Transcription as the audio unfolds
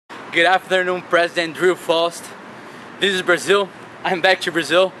Good afternoon, President Drew Faust. This is Brazil. I'm back to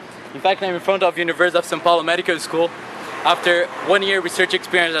Brazil. In fact, I'm in front of University of Sao Paulo Medical School. After 1 year research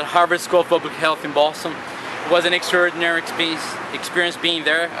experience at Harvard School of Public Health in Boston. It was an extraordinary experience being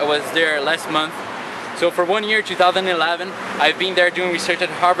there. I was there last month. So for 1 year, 2011, I've been there doing research at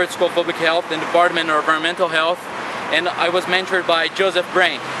Harvard School of Public Health in the Department of Environmental Health, and I was mentored by Joseph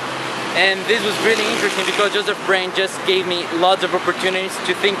Brain. And this was really interesting because Joseph Brain just gave me lots of opportunities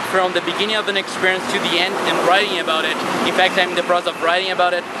to think from the beginning of an experience to the end and writing about it. In fact, I'm in the process of writing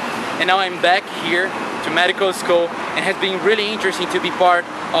about it. And now I'm back here to medical school, and it has been really interesting to be part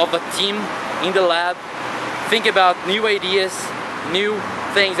of a team in the lab, think about new ideas, new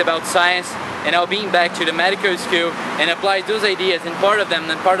things about science, and now being back to the medical school and apply those ideas and part of them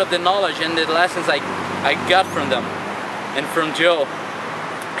and part of the knowledge and the lessons I got from them and from Joe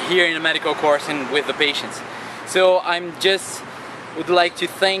here in the medical course and with the patients. So I'm just would like to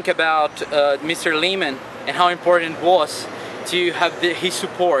think about Mr. Lemann and how important it was to have his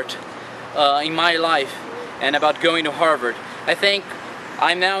support in my life and about going to Harvard. I think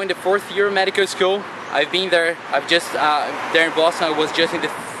I'm now in the 4th year of medical school. I've been there, I've just there in Boston. I was just in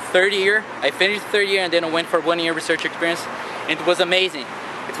the 3rd year. I finished the 3rd year and then I went for 1 year research experience, and it was amazing.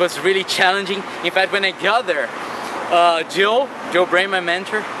 It was really challenging. In fact, when I got there, Joe Brain, my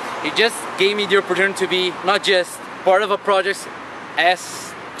mentor, he just gave me the opportunity to be not just part of a project,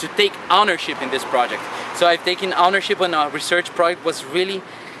 as to take ownership in this project. So I've taken ownership on a research project. It was really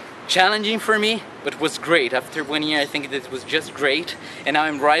challenging for me, but it was great. After 1 year, I think this was just great. And now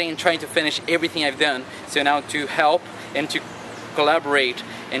I'm writing and trying to finish everything I've done. So now to help and to collaborate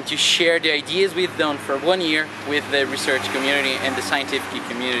and to share the ideas we've done for 1 year with the research community and the scientific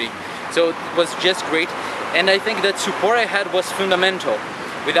community. So it was just great. And I think that support I had was fundamental.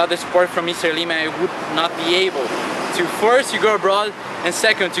 Without the support from Mr. Lemann, I would not be able to, first, to go abroad, and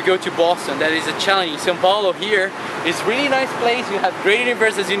second, to go to Boston. That is a challenge. Sao Paulo here is a really nice place. You have great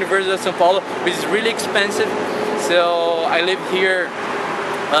universities, University of Sao Paulo, which is really expensive. So I live here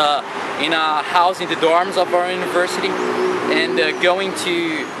in a house in the dorms of our university, and going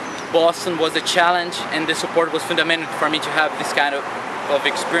to Boston was a challenge, and the support was fundamental for me to have this kind of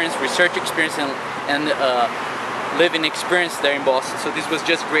experience, research experience, and living experience there in Boston. So this was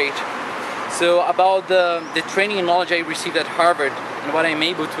just great. So about the training and knowledge I received at Harvard and what I'm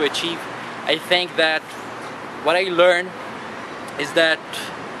able to achieve, I think that what I learned is that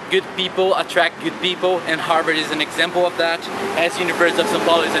good people attract good people, and Harvard is an example of that, as University of Sao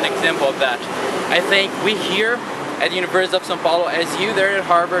Paulo is an example of that. I think we here at University of Sao Paulo, as you there at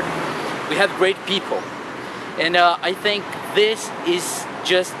Harvard, we have great people. And I think this is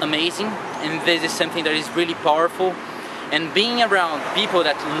just amazing, and this is something that is really powerful. And being around people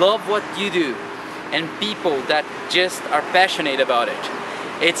that love what you do and people that just are passionate about it,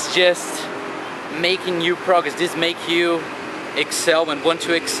 it's just making you progress. This makes you excel and want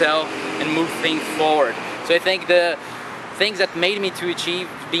to excel and move things forward. So I think the things that made me to achieve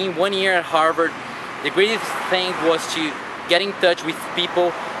being 1 year at Harvard, the greatest thing was to get in touch with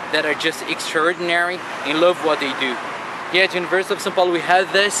people that are just extraordinary and love what they do. Here at University of Sao Paulo we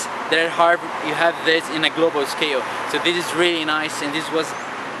have this, there at Harvard you have this in a global scale. So this is really nice, and this was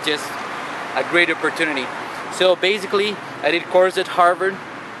just a great opportunity. So basically I did course at Harvard.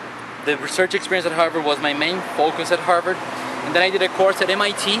 The research experience at Harvard was my main focus at Harvard. And then I did a course at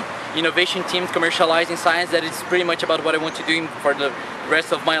MIT, Innovation Teams Commercializing Science. That is pretty much about what I want to do for the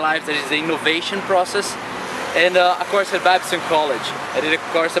rest of my life. That is the innovation process. And a course at Babson College. I did a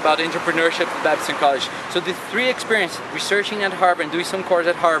course about entrepreneurship at Babson College. So the 3 experiences, researching at Harvard and doing some course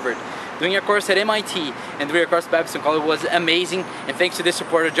at Harvard, doing a course at MIT and doing a course at Babson College was amazing. And thanks to the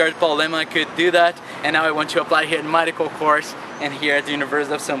support of Jorge Paulo Lemann, I could do that. And now I want to apply here in medical course and here at the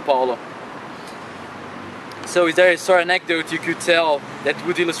University of Sao Paulo. So is there a sort of anecdote you could tell that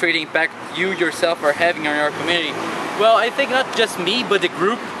would illustrate the impact you yourself are having on your community? Well, I think not just me, but the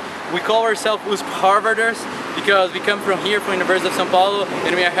group. We call ourselves USP-Harvarders because we come from here, from University of Sao Paulo,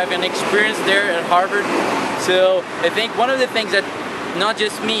 and we are having an experience there at Harvard. So I think one of the things that not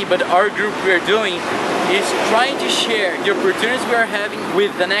just me, but our group we are doing is trying to share the opportunities we are having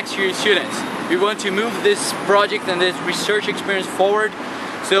with the next year students. We want to move this project and this research experience forward.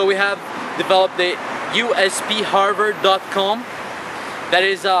 So we have developed the USP-Harvard.com. That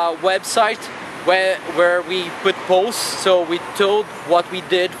is a website where we put posts, so we told what we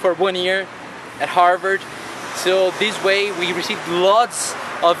did for 1 year at Harvard. So this way we received lots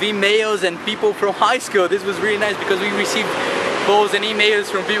of emails and people from high school. This was really nice because we received posts and emails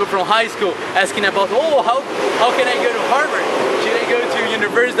from people from high school asking about, oh, how can I go to Harvard? Should I go to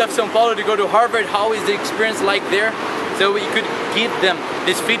University of Sao Paulo to go to Harvard? How is the experience like there? so we could give them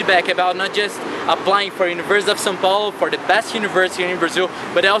this feedback about not just applying for University of Sao Paulo, for the best university in Brazil,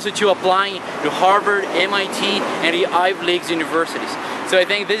 but also to applying to Harvard, MIT, and the Ivy League universities. So I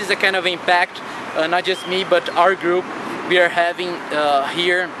think this is a kind of impact, not just me, but our group we are having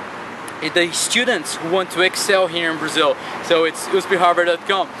here. The students who want to excel here in Brazil. So it's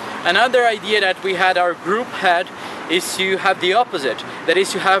USP-Harvard.com. Another idea that we had, our group had, is to have the opposite. That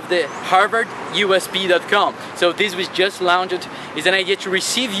is to have the Harvard USP.com. So this was just launched. It's an idea to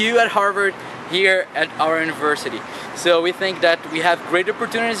receive you at Harvard here at our university. So we think that we have great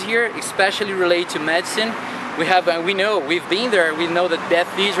opportunities here, especially related to medicine. We know, we've been there, we know that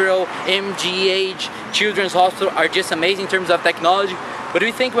Beth Israel, MGH, Children's Hospital are just amazing in terms of technology, but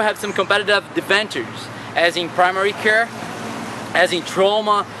we think we have some competitive advantages, as in primary care, as in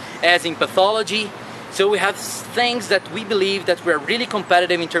trauma, as in pathology. So we have things that we believe that we're really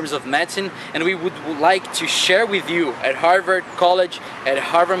competitive in terms of medicine, and we would like to share with you at Harvard College, at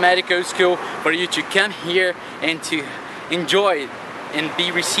Harvard Medical School, for you to come here and to enjoy and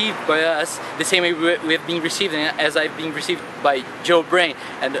be received by us the same way we have been received, as I've been received by Joe Brain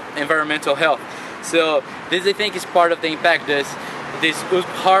and environmental health. So this, I think, is part of the impact. This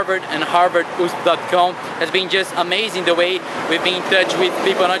Harvard and HarvardUSP.com has been just amazing, the way we've been in touch with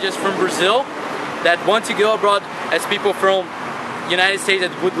people not just from Brazil that want to go abroad, as people from United States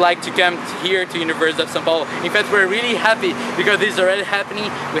that would like to come here to University of Sao Paulo. In fact, we're really happy because this is already happening.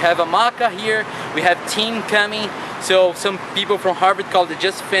 We have a Maca here, we have team coming. So some people from Harvard College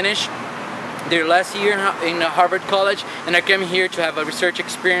just finished their last year in Harvard College and are coming here to have a research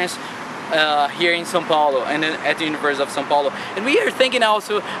experience here in Sao Paulo and at the University of Sao Paulo. And we are thinking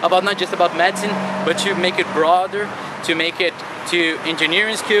also about not just about medicine, but to make it broader, to make it to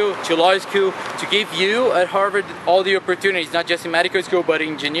engineering school, to law school, to give you at Harvard all the opportunities, not just in medical school, but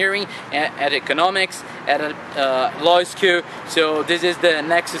engineering, at economics, at law school. So this is the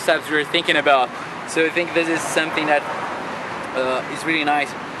next steps we're thinking about. So I think this is something that is really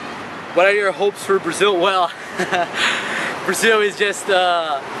nice. What are your hopes for Brazil? Well, Brazil is just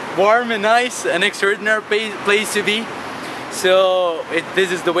warm and nice, an extraordinary place to be. So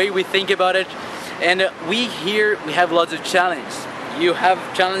this is the way we think about it. And we have lots of challenges. You have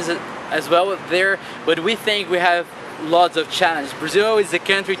challenges as well there, but we think we have lots of challenges. Brazil is a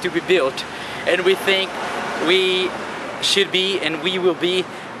country to be built, and we think we should be and we will be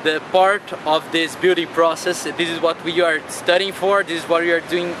the part of this building process. This is what we are studying for, this is what we are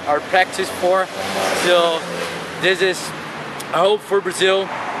doing our practice for. So this is our hope for Brazil,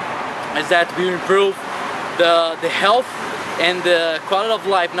 is that we improve the health and the quality of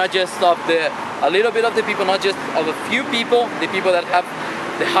life, not just of a little bit of the people, not just of a few people, the people that have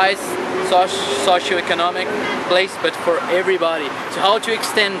the highest socio-economic place, but for everybody. So how to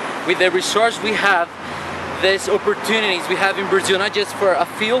extend with the resource we have, these opportunities we have in Brazil, not just for a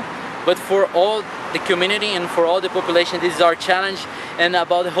few, but for all the community and for all the population. This is our challenge. And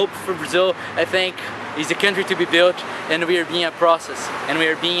about the hope for Brazil, I think, is a country to be built, and we are being a process, and we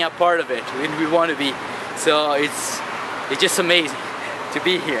are being a part of it, and we want to be. So it's just amazing to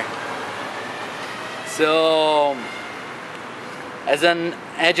be here. So as an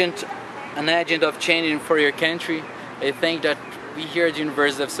agent of changing for your country, I think that we here at the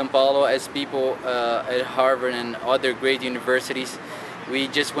University of Sao Paulo, as people at Harvard and other great universities, we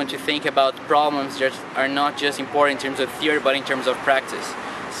just want to think about problems that are not just important in terms of theory, but in terms of practice.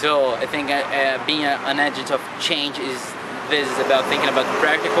 So I think being an agent of change is about thinking about the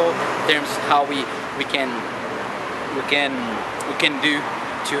practical terms, how we can do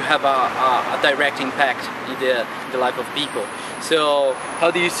to have a direct impact in the life of people. So how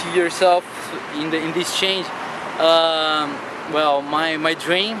do you see yourself in this change? Well, my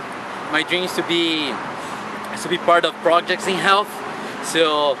dream is to be part of projects in health.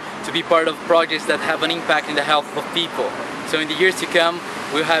 So to be part of projects that have an impact in the health of people. So in the years to come,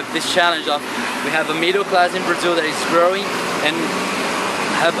 we'll have this challenge of, we have a middle class in Brazil that is growing and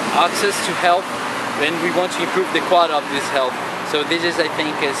have access to health, and we want to improve the quality of this health. So this is, I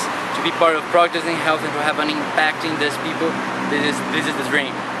think, is to be part of projects in health and to have an impact in these people. This is the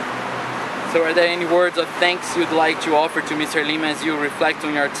dream. So are there any words of thanks you'd like to offer to Mr. Lemann as you reflect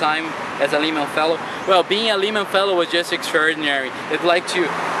on your time as a Lemann Fellow? Well, being a Lemann Fellow was just extraordinary. I'd like to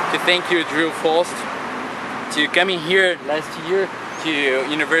thank you, Drew Faust, to coming here last year to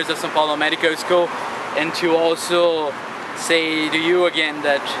University of Sao Paulo Medical School, and to also say to you again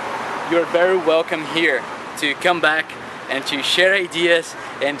that you're very welcome here to come back and to share ideas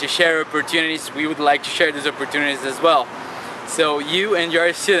and to share opportunities. We would like to share these opportunities as well. So you and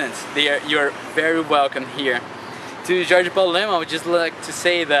your students, you're very welcome here. To Jorge Paulo Lemann, I would just like to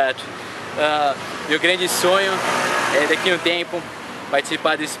say that meu grande sonho daqui a um tempo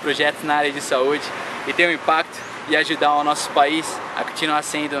participar desses projetos na área de saúde e ter um impacto e ajudar o nosso país a continuar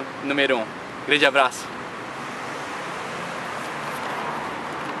sendo número 1. Grande abraço!